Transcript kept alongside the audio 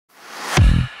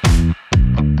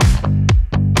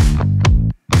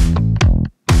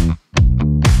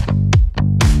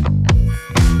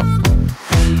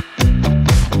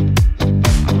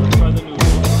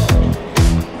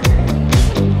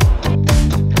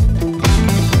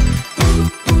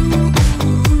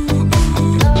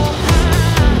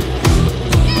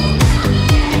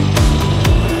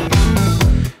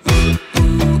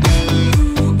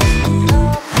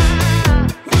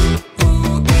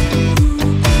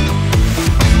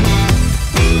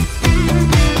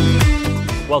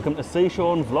Welcome to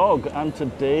Shaun vlog, and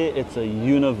today it's a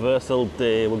Universal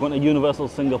day. We're going to Universal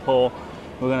Singapore.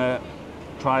 We're going to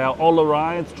try out all the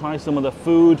rides, try some of the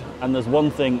food, and there's one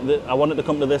thing that I wanted to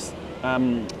come to this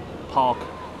park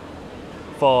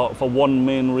for one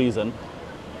main reason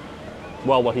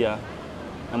while we're here,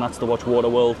 and that's to watch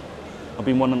Waterworld. I've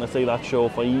been wanting to see that show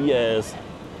for years.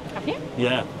 Have you?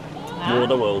 Yeah,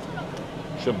 Waterworld.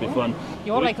 Should be fun.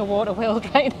 You're like a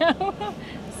Waterworld right now.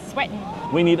 Sweating.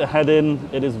 We need to head in.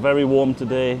 It is very warm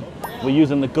today. We're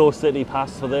using the Go City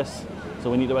Pass for this, so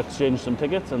we need to exchange some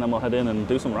tickets and then we'll head in and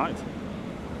do some rides.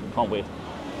 Can't wait.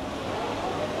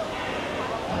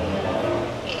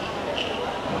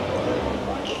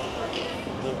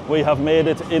 We have made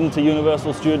it into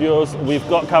Universal Studios. We've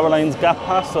got Caroline's Gap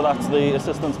Pass, so that's the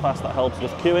assistance pass that helps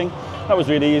with queuing. That was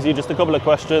really easy, just a couple of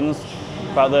questions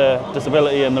about the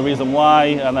disability and the reason why,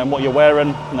 and then what you're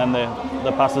wearing, and then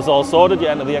the pass is all sorted. You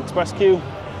enter the express queue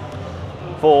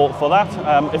for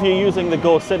that. If you're using the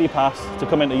Go City Pass to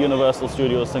come into Universal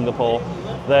Studios Singapore,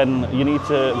 then you need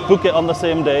to book it on the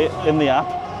same day in the app,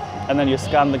 and then you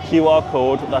scan the QR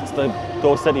code, that's the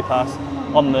Go City Pass,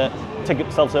 on the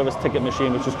self-service ticket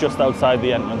machine, which is just outside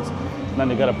the entrance. And then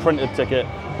you get a printed ticket,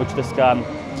 which to scan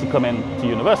to come in to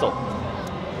Universal.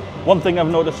 One thing I've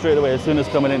noticed straight away as soon as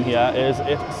coming in here is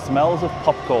it smells of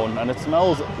popcorn, and it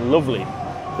smells lovely,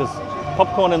 because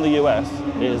popcorn in the US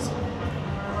is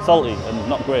salty and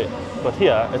not great, but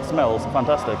here it smells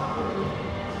fantastic.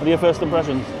 What are your first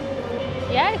impressions?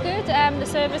 Yeah, good. The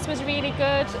service was really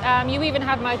good. You even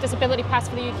had my disability pass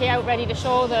for the UK out ready to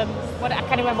show them. I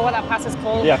can't remember what that pass is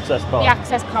called. The access card. The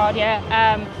access card,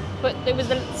 yeah. But there was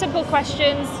the simple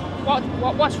questions.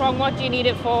 What's wrong? What do you need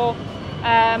it for?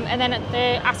 And then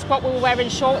they asked what we were wearing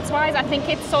shorts-wise. I think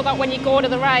it's so that when you go to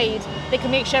the ride, they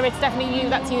can make sure it's definitely you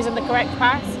that's using the correct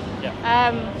pass.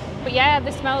 Yeah. But yeah,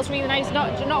 this smells really nice.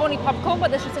 Not only popcorn, but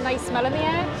there's just a nice smell in the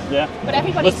air. Yeah. But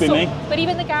everybody's Must be me. But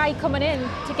even the guy coming in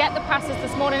to get the passes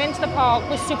this morning into the park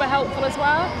was super helpful as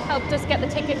well. Helped us get the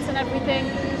tickets and everything.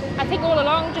 I think all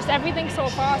along, just everything so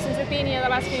far since we've been here the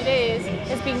last few days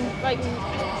has been like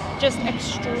just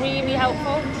extremely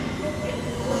helpful.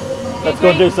 Let's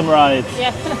go do some rides.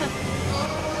 Yeah.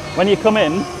 When you come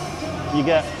in, you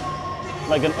get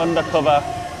like an undercover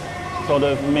sort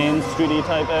of main streety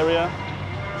type area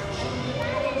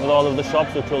with all of the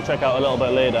shops, which we'll check out a little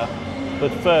bit later.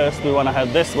 But first, we want to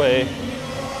head this way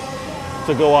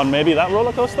to go on maybe that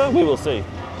roller coaster. We will see.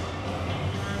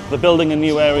 They're building a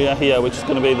new area here, which is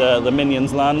going to be the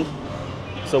Minions land.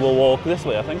 So we'll walk this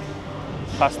way, I think.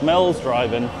 Past Mel's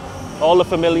Drive-In. All the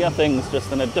familiar things,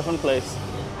 just in a different place.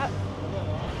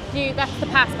 That's the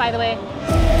pass, by the way.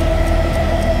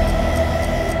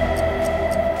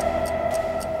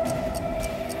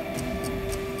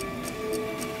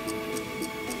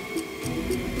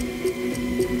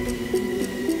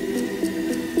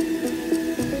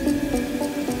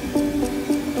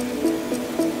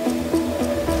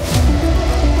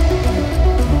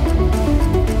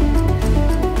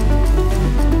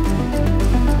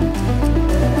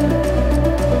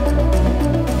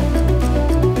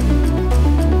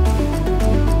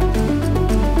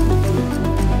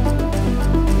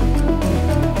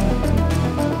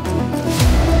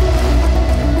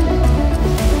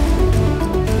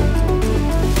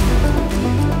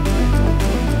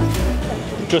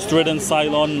 Just ridden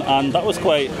Cylon, and that was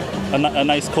quite a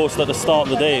nice coaster to start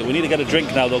the day. We need to get a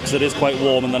drink now though, because it is quite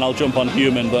warm, and then I'll jump on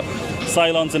Human. But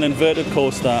Cylon's an inverted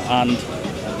coaster, and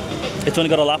it's only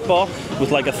got a lap bar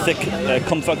with like a thick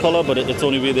comfort colour, but it's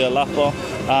only really a lap bar.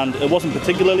 And it wasn't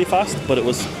particularly fast, but it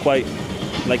was quite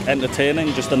like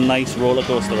entertaining, just a nice roller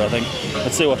coaster, I think.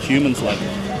 Let's see what Human's like.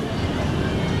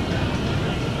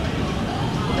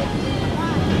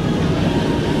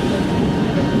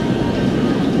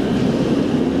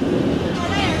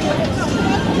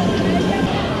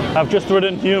 I've just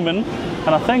ridden Human, and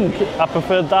I think I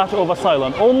preferred that over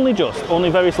Cylon, only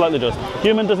very slightly just.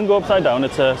 Human doesn't go upside down,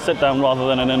 it's a sit down rather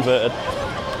than an inverted.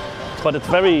 But it's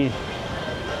very,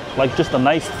 like, just a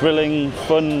nice, thrilling,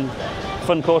 fun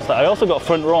coaster. I also got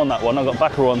front row on that one, I got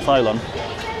back row on Cylon.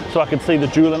 So I could see the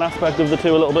dueling aspect of the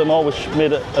two a little bit more, which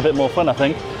made it a bit more fun, I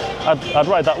think. I'd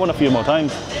ride that one a few more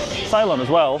times. Cylon as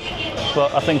well,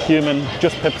 but I think Human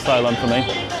just pips Cylon for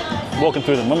me. Walking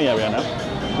through the Mummy area now.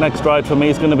 Next ride for me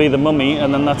is going to be the Mummy,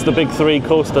 and then that's the big 3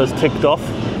 coasters ticked off.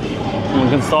 And we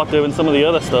can start doing some of the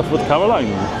other stuff with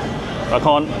Caroline. I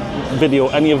can't video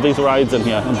any of these rides in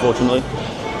here, unfortunately.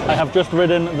 I have just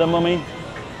ridden the Mummy.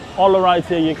 All the rides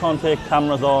here you can't take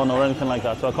cameras on or anything like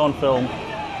that, so I can't film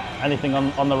anything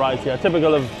on the rides here.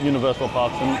 Typical of Universal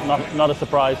parks, and not a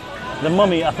surprise. The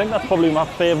mummy, I think that's probably my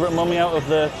favourite mummy out of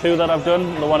the two that I've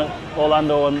done, the one at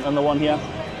Orlando and the one here.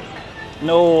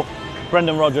 No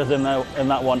Brendan Rodgers in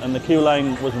that one, and the queue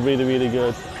line was really, really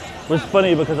good. It was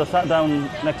funny because I sat down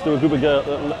next to a group of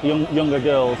younger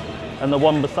girls, and the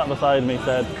one sat beside me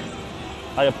said,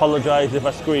 "I apologise if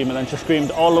I scream," and then she screamed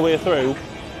all the way through,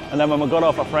 and then when we got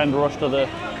off, a friend rushed to the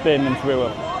bin and threw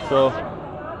her. So,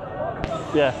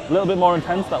 yeah, a little bit more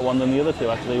intense that one than the other two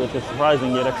actually, which is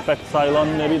surprising. You'd expect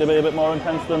Cylon maybe to be a bit more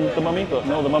intense than the mummy, but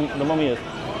no, the mummy is.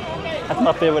 That's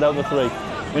my favourite out of the three.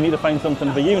 We need to find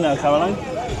something for you now, Caroline.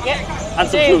 Yeah. And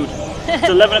some food. It's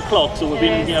 11 o'clock, so we've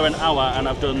been here an hour and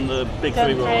I've done the big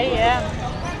three rolls. Yeah.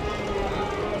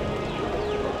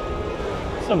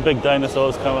 Some big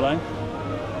dinosaurs, Caroline.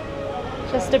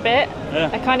 Just a bit. Yeah.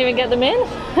 I can't even get them in.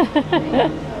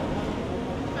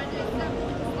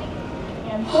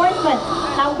 Enforcement.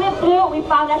 Now with Blue, we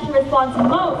found that she responds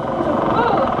most to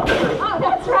food. Oh,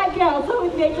 that's right, girls. So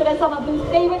we've made sure that some of Blue's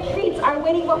favorite treats are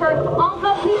waiting for her on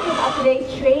completion of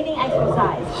today's training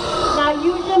exercise. Now,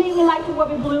 usually we like to work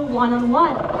with Blue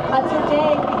one-on-one, but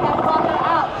today we have brought her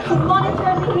out to monitor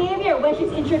her behavior when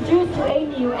she's introduced to a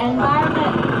new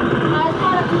environment. As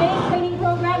part of today's training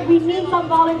program, we need some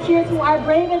volunteers who are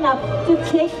brave enough to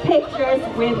take pictures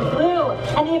with Blue.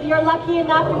 And if you're lucky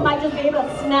enough, you might just be able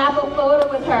to snap a photo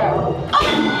with her.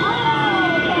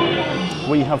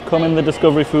 We have come in the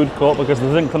Discovery Food Court because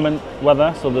there's inclement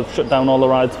weather, so they've shut down all the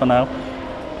rides for now.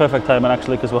 Perfect timing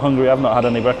actually, because we're hungry. I've not had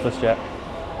any breakfast yet.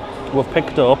 We've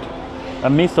picked up a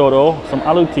Mee Sotong, some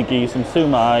Aloo Tikki, some Siew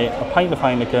Mai, a pint of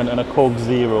Heineken and a Coke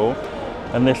Zero.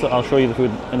 And this, I'll show you the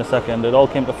food in a second. It all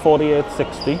came to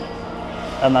 $48.60,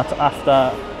 and that's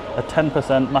after a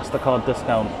 10% MasterCard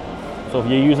discount. So if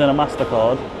you're using a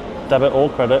MasterCard, debit or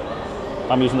credit,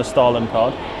 I'm using the Starlin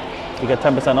card, you get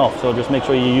 10% off. So just make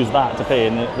sure you use that to pay,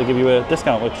 and they give you a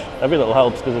discount, which every little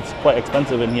helps because it's quite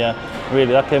expensive in here.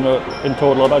 Really, that came out in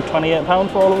total about £28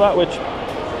 for all of that, which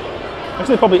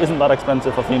actually probably isn't that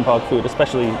expensive for theme park food,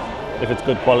 especially if it's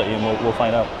good quality, and we'll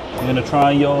find out. I'm going to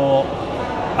try your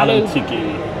Aloo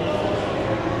Tikki.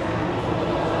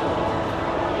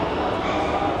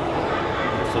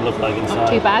 What's it look like inside? Not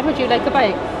too bad. Would you like a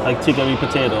bite? Like tikka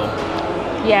potato?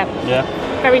 Yeah. Yeah?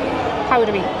 Very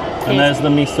powdery. And there's the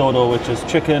Mee Sotong, which is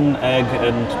chicken, egg,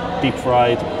 and deep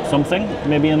fried something.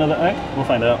 Maybe another egg? We'll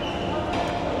find out.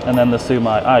 And then the Siew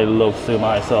Mai. I love Siew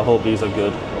Mai, so I hope these are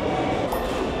good.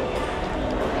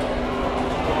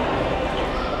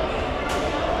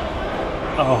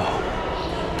 Oh,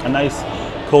 a nice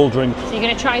cold drink. So you're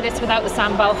going to try this without the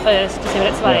sambal first to see what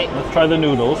it's like? Yeah, let's try the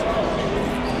noodles.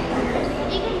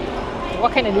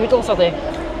 What kind of noodles are they?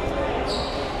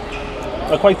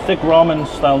 They're quite thick ramen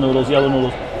style noodles, yellow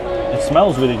noodles. It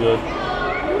smells really good.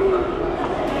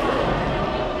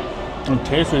 And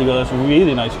tastes really good. It's a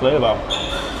really nice flavour.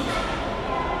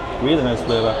 Really nice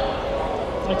flavour.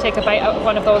 I'm going to take a bite out of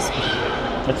one of those.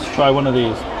 Let's try one of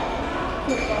these.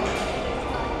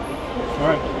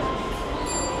 Alright.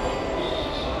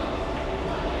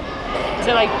 Is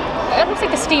it like, it looks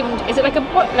like a steamed, is it like a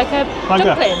dumpling? Like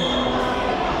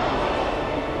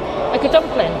a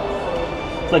dumpling?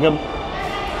 It's like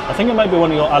I think it might be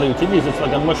one of your Aloo Tikkis. It's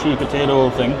like a mushy potato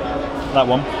thing. That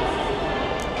one.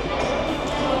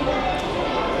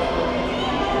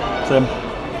 Same.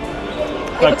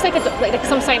 It looks like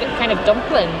some kind of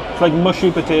dumpling. It's like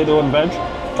mushy potato and veg.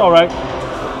 It's alright.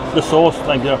 The sauce,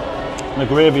 like the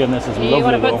gravy in this is lovely. You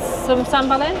want to put some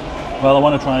sambal in? Well, I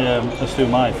want to try a Siew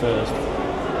Mai first.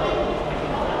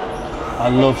 I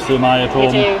love Siew Mai at home.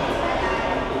 You do.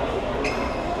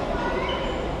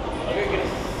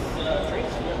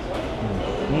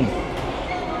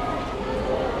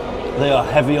 They are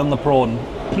heavy on the prawn.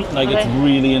 Like it's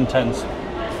really intense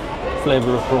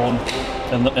flavour of prawn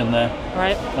in there.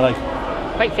 Right. I like.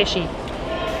 Quite fishy.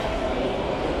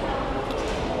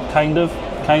 Kind of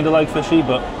like fishy,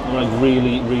 but like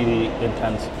really, really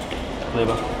intense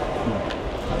flavour.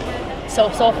 So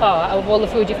far, out of all the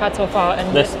food you've had so far,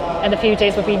 and the few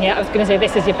days we've been here, I was going to say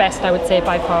this is your best, I would say,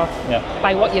 by far. Yeah.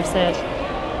 By what you've said.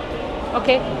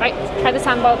 Okay, right, try the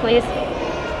sambal, please.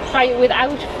 Try it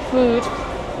without food.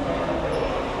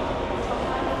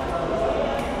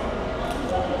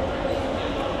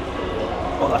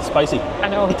 Oh, that's spicy. I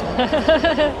know.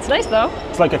 It's nice though.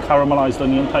 It's like a caramelised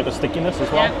onion type of stickiness as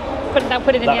well. Yeah. Put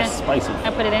it in here. That's spicy.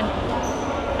 I'll put it in.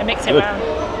 And mix it Good. around.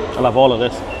 I'll have all of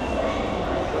this.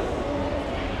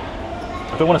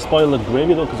 I don't want to spoil the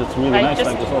gravy though, because it's really nice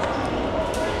like this sauce.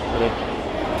 Ready?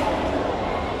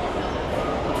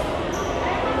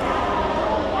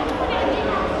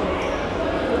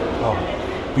 Oh,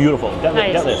 beautiful.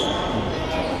 Get this.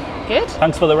 Good.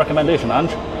 Thanks for the recommendation,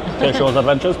 Ange. Shaw's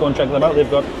Adventures. Go and check them out. They've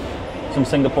got some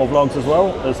Singapore vlogs as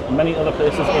well. There's many other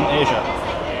places in Asia.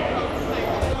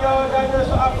 Your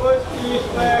dinosaur first is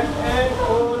back and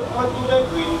hold onto the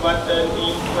green button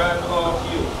in front of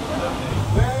you.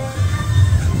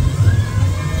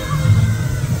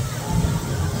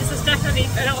 This is definitely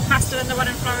a little faster than the one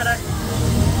in Florida.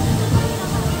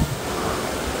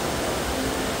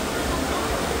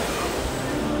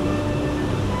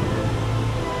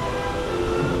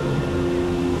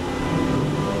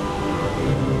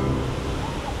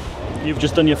 You've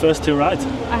just done your first 2 rides.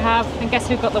 I have, and guess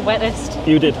who got the wettest?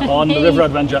 You did on the River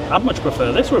Adventure. I'd much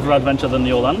prefer this River Adventure than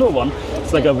the Orlando one.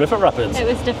 It's like a river rapids. It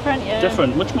was different, yeah.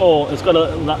 Different, much more. It's got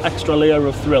that extra layer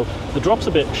of thrill. The drop's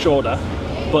a bit shorter,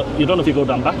 but you don't know if you go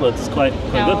down backwards. It's quite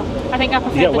good. I think I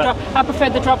preferred the drop. I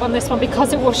preferred the drop on this one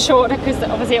because it was shorter, because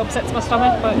obviously it upsets my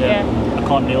stomach. But yeah. I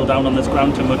can't kneel down on this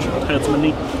ground too much. It hurts my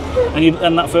knee.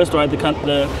 And that first ride,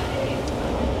 the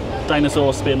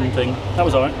dinosaur spin thing, that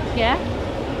was alright. Yeah.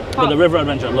 But the River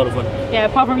Adventure, a lot of fun. Yeah,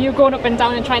 apart from you going up and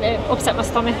down and trying to upset my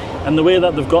stomach. And the way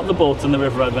that they've got the boats in the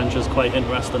River Adventure is quite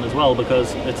interesting as well,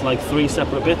 because it's like 3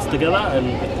 separate bits together, and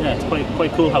yeah, it's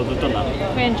quite cool how they've done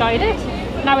that. We enjoyed it.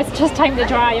 Now it's just time to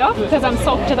dry off because I'm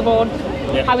soaked to the bone.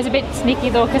 Yeah. I was a bit sneaky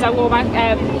though because I wore my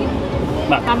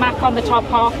Mac on the top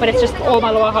half, but it's just all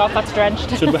my lower half that's drenched.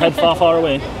 Should we head far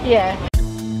away? Yeah.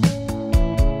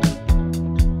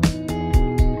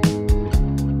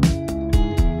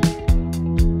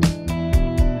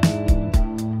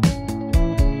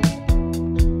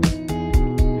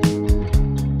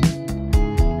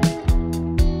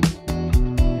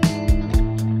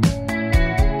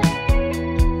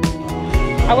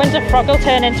 I wonder if Frog will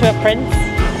turn into a prince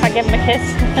if I give him a kiss.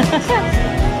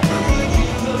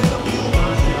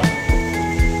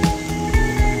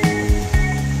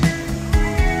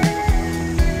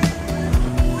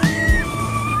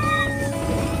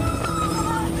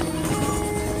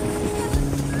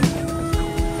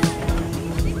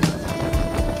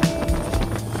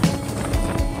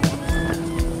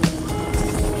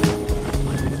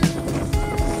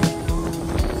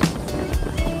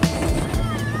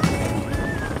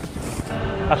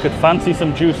 I could fancy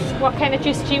some juice. What kind of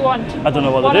juice do you want? I don't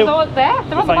know what they do. Are those there?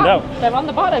 They're on the bottom. They're on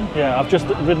the bottom. Yeah, I've just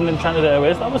ridden Enchanted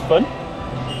Airways. That was fun.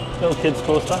 Little kids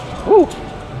coaster. Ooh,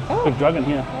 big dragon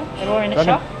here. Yeah, we're in a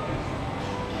shop.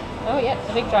 Oh yeah, it's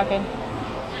a big dragon.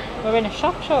 We're in a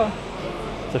shop, Shaun.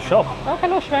 It's a shop. Oh,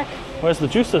 hello Shrek. Where's the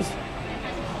juices?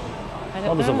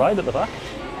 Oh, there's a ride at the back.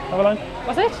 Caroline?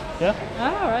 Was it? Yeah.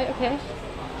 Oh, right, okay.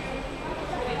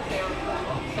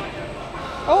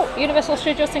 Oh, Universal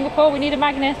Studios Singapore, we need a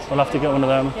magnet. We'll have to get one of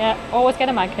them. Yeah, always get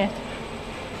a magnet.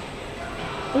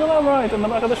 Look at that ride in the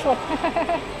back of the shop.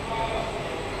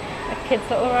 A kid's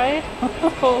little ride.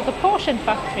 It's called the Portion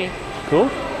Factory. Cool.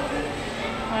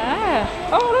 Ah.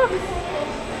 Oh, look.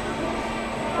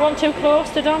 One too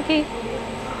close to Donkey.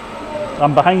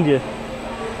 I'm behind you.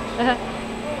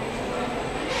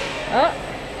 Oh.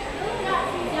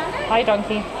 Hi,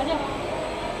 Donkey.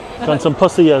 Got some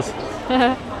pussy ears.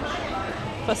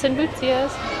 Puss in Boots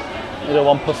ears. You don't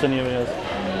want puss in your ears.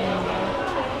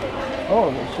 Oh,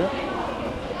 that's it.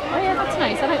 Oh yeah, that's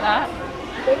nice. I like that.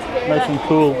 Nice and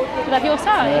cool. Is that your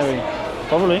size? Very.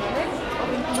 Probably.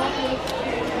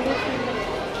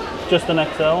 Just an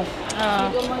XL.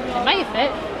 Oh, it might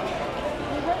fit.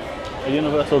 A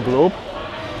universal globe.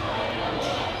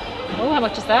 Oh, how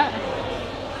much is that?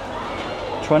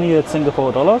 28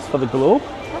 Singapore dollars for the globe.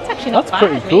 That's actually not bad.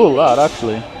 That's pretty cool, that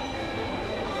actually.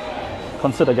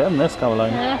 Consider getting this,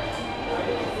 Caroline. Yeah.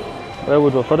 Where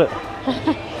would we put it?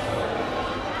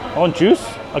 I want juice.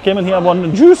 I came in here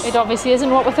wanting juice. It obviously isn't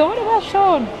what we thought it was,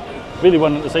 Shaun. Really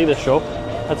wanted to see this show.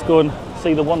 Let's go and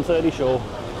see the 1:30 show.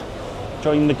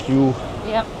 Join the queue.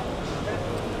 Yep.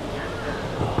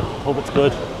 Hope it's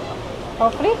good.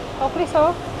 Hopefully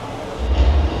so.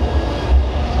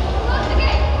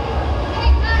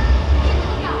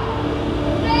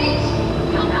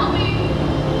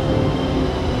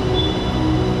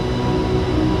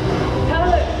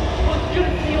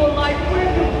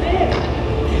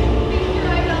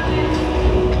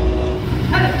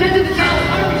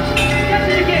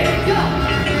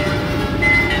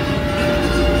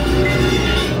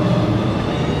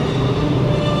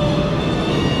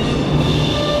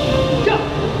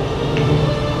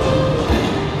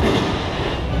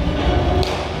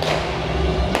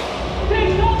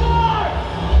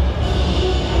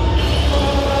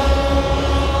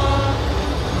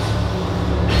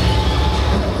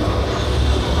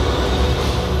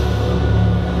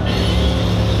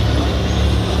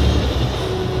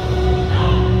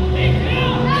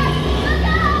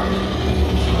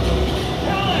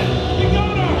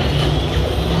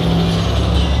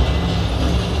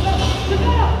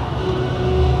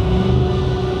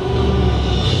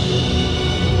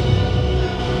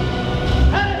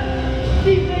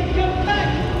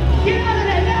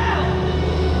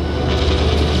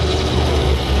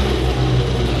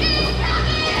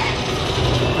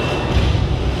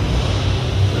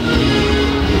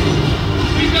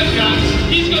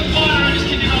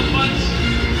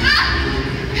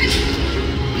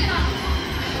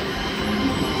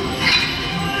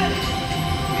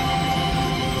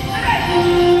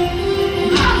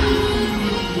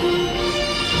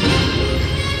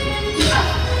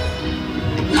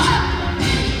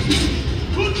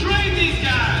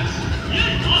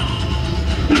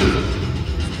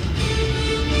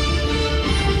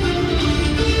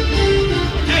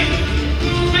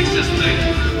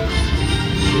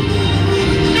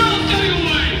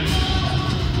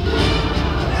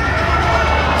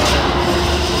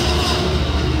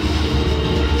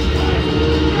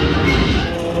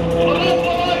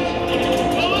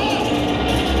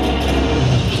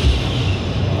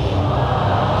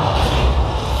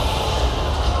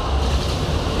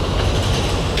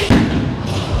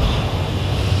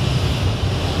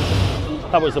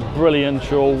 That was a brilliant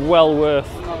show, well worth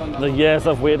the years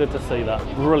I've waited to see that.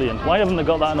 Brilliant. Why haven't they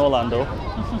got that in Orlando?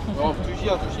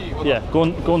 Yeah, go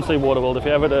and see Waterworld. If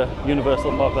you're ever at a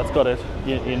Universal park that's got it,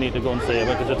 you need to go and see it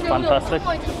because it's fantastic.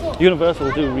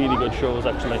 Universal do really good shows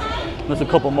actually. And there's a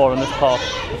couple more in this park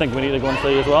I think we need to go and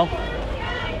see as well.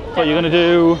 So you're going to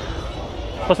do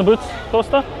Puss in Boots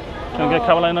coaster? Can we get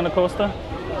Caroline on a coaster?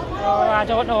 Oh, I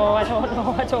don't know.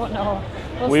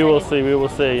 We will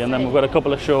see. And then we've got a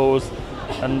couple of shows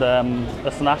and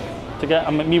a snack to get.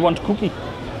 And me want cookie.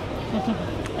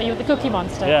 Are you the cookie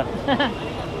monster? Yeah.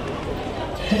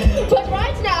 But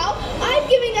right now, I'm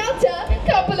giving out a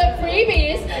couple of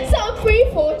freebies, some free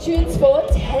fortunes for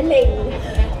telling.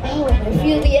 Oh, and I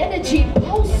feel the energy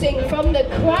pulsing from the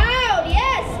crowd.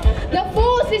 Yes, the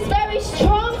force is very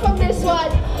strong from this one.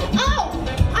 Oh,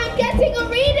 I'm getting a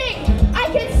reading. I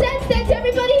can sense that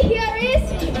everybody here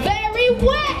is very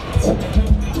wet.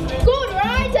 Good,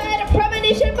 right? I had a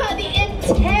premonition about the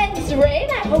intense rain.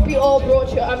 I hope you all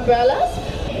brought your umbrellas.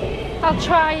 I'll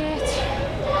try it.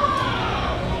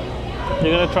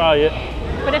 You're going to try it.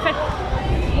 But if it...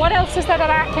 What else is there that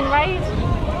I can ride?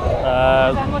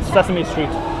 Sesame Street.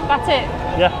 That's it?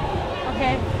 Yeah.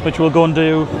 Okay. Which we'll go and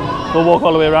do. We'll walk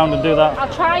all the way around and do that.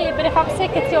 I'll try it, but if I'm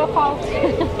sick, it's your fault.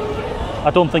 I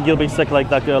don't think you'll be sick like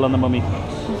that girl on The Mummy.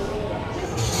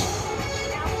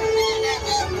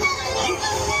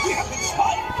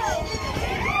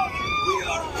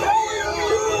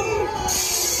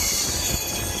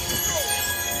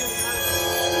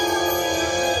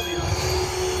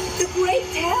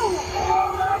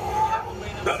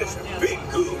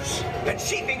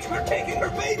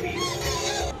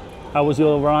 How was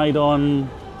your ride on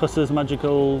Puss's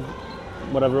Magical,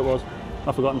 whatever it was?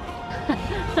 I've forgotten.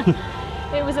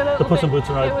 It was a little the Puss bit, in Boots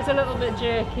ride. It was a little bit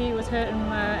jerky. It was hurting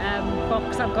my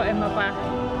box I've got in my back.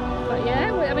 But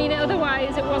yeah, I mean,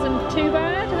 otherwise it wasn't too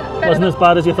bad. It wasn't as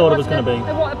bad as you thought it was going to be.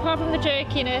 Apart from the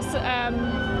jerkiness,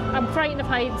 I'm frightened of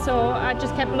heights, so I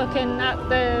just kept looking at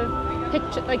the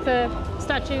picture, like the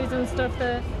statues and stuff,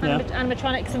 the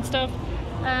animatronics and stuff.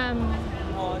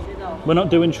 We're not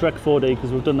doing Shrek 4D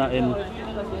because we've done that in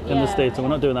the States, so we're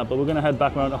not doing that, but we're going to head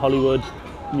back around to Hollywood,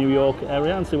 New York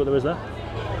area and see what there is there.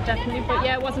 Definitely, but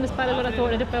yeah, it wasn't as bad as what I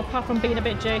thought it'd be, apart from being a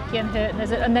bit jerky and hurting,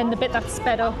 and then the bit that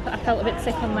sped up, I felt a bit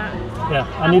sick on that. Yeah,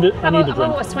 I need a drink.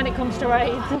 I'm always when it comes to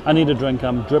rides. I need a drink,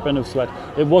 I'm dripping of sweat.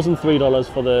 It wasn't $3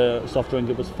 for the soft drink,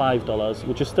 it was $5,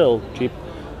 which is still cheap.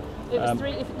 It was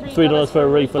 $3 for a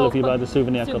refill if you buy the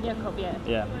souvenir cup.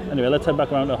 Yeah. Anyway, let's head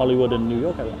back around to Hollywood and New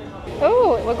York area.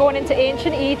 Oh, we're going into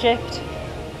ancient Egypt.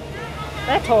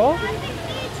 They're tall.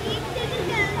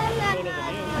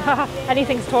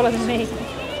 Anything's taller than me.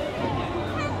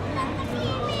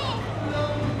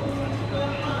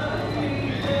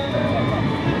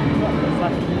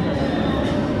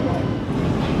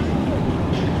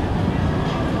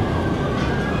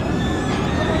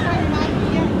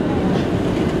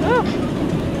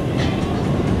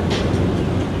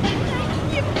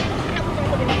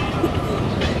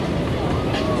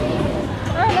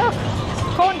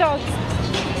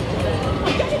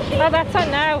 Oh, that's on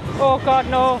now. Oh God,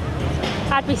 no.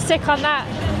 I'd be sick on that.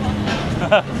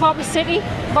 Bobby City,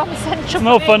 Bobby Central. It's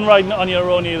no fun riding it on your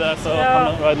own either, so no.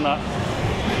 I'm not riding that.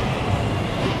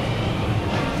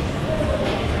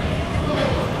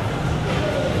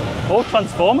 Oh,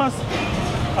 Transformers.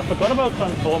 I forgot about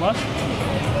Transformers.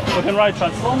 We can ride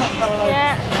Transformers, Caroline.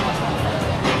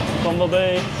 Yeah.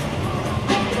 Bumblebee.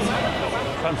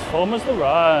 Transformers the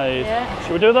ride. Yeah.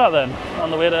 Should we do that then?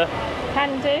 On the way to...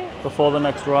 Can do. Before the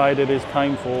next ride, it is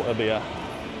time for a beer.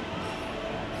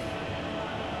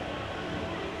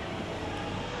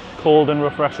 Cold and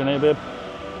refreshing, eh babe?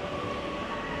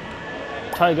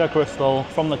 Tiger Crystal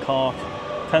from the cart,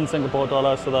 10 Singapore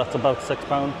dollars, so that's about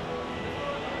 £6.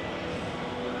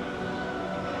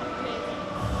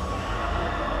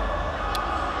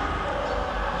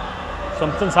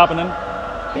 Something's happening.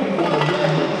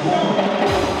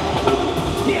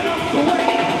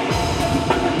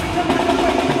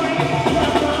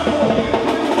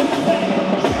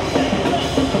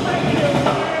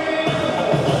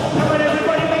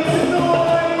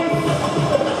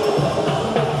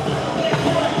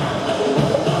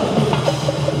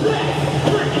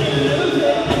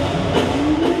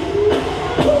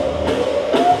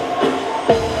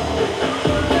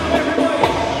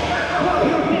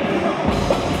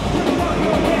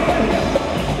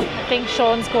 I think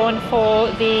Shaun's going for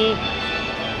the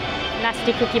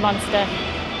nasty cookie monster.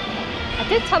 I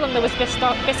did tell him there was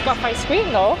Biscoff ice cream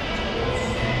though.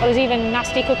 Or there's even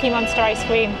nasty cookie monster ice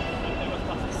cream.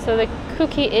 So the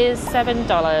cookie is $7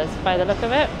 by the look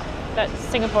of it. That's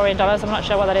Singaporean dollars. I'm not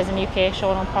sure what that is in UK.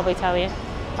 Shaun will probably tell you.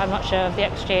 I'm not sure of the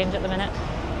exchange at the minute.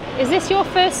 Is this your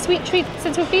first sweet treat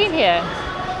since we've been here?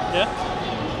 Yeah.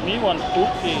 Me one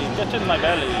cookie. Get in my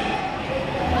belly.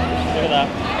 Look at that.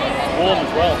 It's warm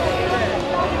as well.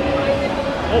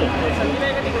 Oh.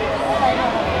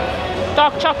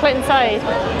 Dark chocolate inside.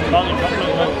 Dark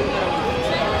chocolate, no.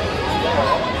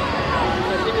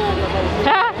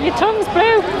 Ah, your tongue's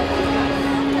blue.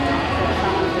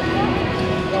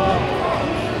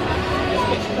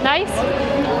 Nice.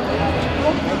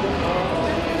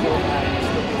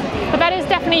 But that is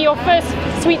definitely your first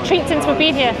sweet treat since we've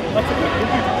been here. That's a good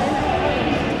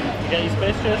cookie. Get your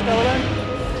space chase going.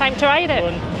 Time to ride it. Go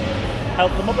and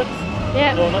help the Muppets.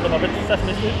 Yeah. No, not the Muppets,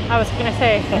 Sesame Street. I was going to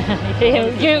say,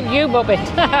 you Muppet.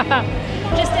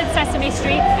 Just did Sesame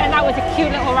Street, and that was a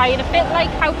cute little ride, a bit like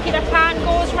how Peter Pan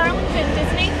goes round in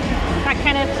Disney. That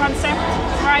kind of concept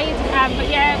ride. But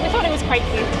yeah, we thought it was quite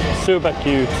cute. Super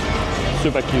cute.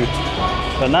 Super cute.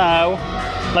 But now,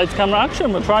 lights, camera,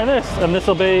 action. We'll try this, and this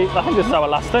will be, I think this is our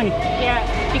last thing. Yeah,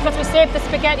 because we served the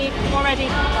spaghetti already.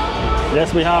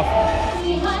 Yes, we have.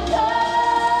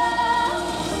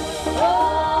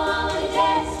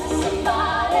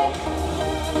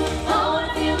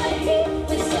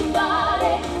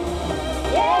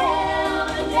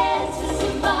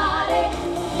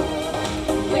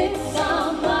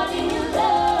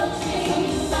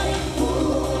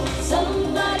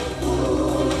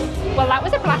 Well, that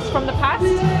was a blast from the past.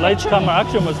 Lights, camera,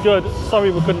 action was good. Sorry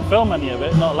we couldn't film any of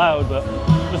it, not allowed, but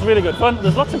it was really good fun.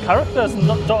 There's lots of characters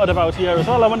dotted about here as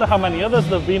well. I wonder how many others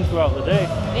there've been throughout the day.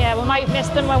 Yeah, we might miss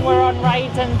them when we're on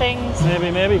rides and things.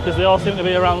 Maybe, because they all seem to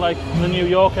be around like the New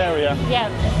York area. Yeah.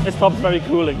 This top's very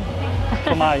cooling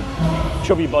for my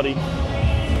chubby body.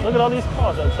 Look at all these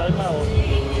cars outside Mel's.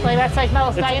 Like outside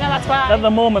Mel's now, you know, that's why. At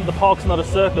the moment, the park's not a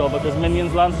circle because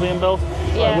Minions Land's being built.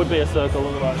 Well, Yeah. it would be a circle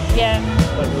otherwise. Yeah.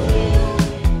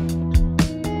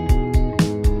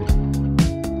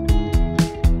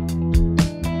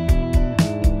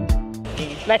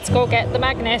 Let's go get the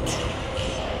magnet.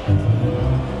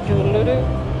 Doodle-doo,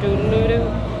 doodle-doo,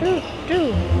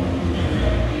 doo-doo.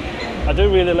 I do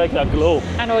really like that globe.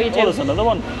 I know you do. Oh, there's another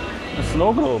one. A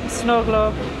snow globe. Snow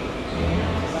globe.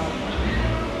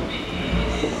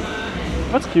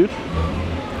 That's cute.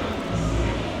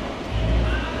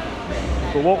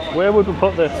 But where would we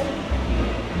put this?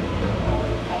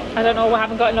 I don't know, we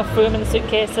haven't got enough room in the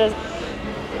suitcases.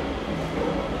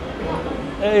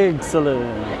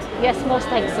 Excellent. Yes, most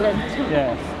excellent.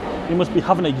 Yes. You must be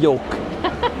having a yoke.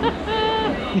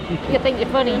 You think you're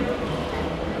funny?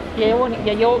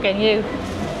 You're yoking, you.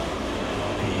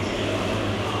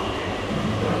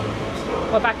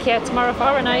 We're back here tomorrow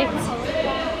for a night.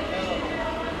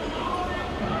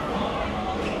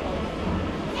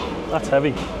 That's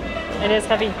heavy. It is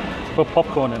heavy. Put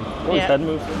popcorn in. Oh, his Yeah. head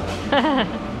moves.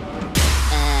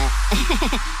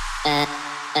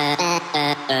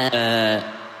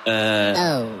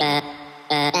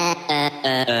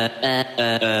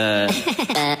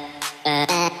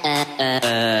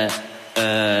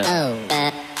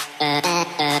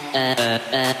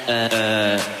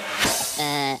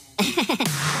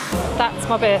 That's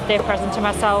my birthday present to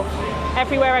myself.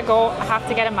 Everywhere I go, I have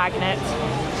to get a magnet.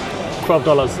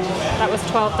 $12. That was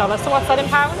 $12. So what's that in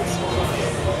pounds?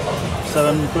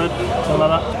 £7, something like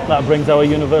that. That brings our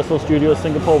Universal Studios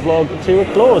Singapore vlog to a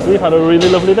close. We've had a really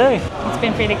lovely day. It's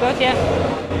been really good, yeah.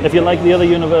 If you like the other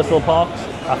Universal parks,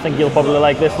 I think you'll probably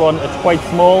like this one. It's quite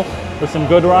small. There's some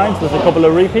good rides. There's a couple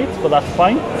of repeats, but that's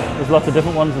fine. There's lots of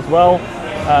different ones as well.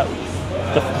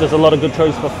 There's a lot of good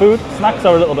choice for food. Snacks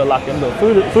are a little bit lacking, but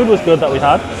food was good that we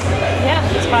had.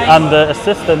 Yeah, it's fine. And the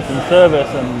assistance and service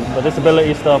and the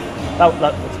disability stuff,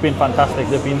 it's been fantastic.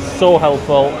 They've been so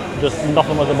helpful. Just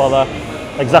nothing was a bother.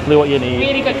 Exactly what you need.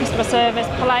 Really good customer service,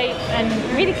 polite and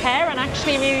really care, and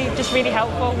actually really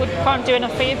helpful. We can't do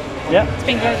enough for you. Yeah. It's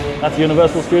been good. That's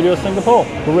Universal Studios Singapore.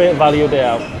 Great value day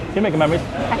out. Keep making memories.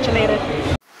 Catch you later.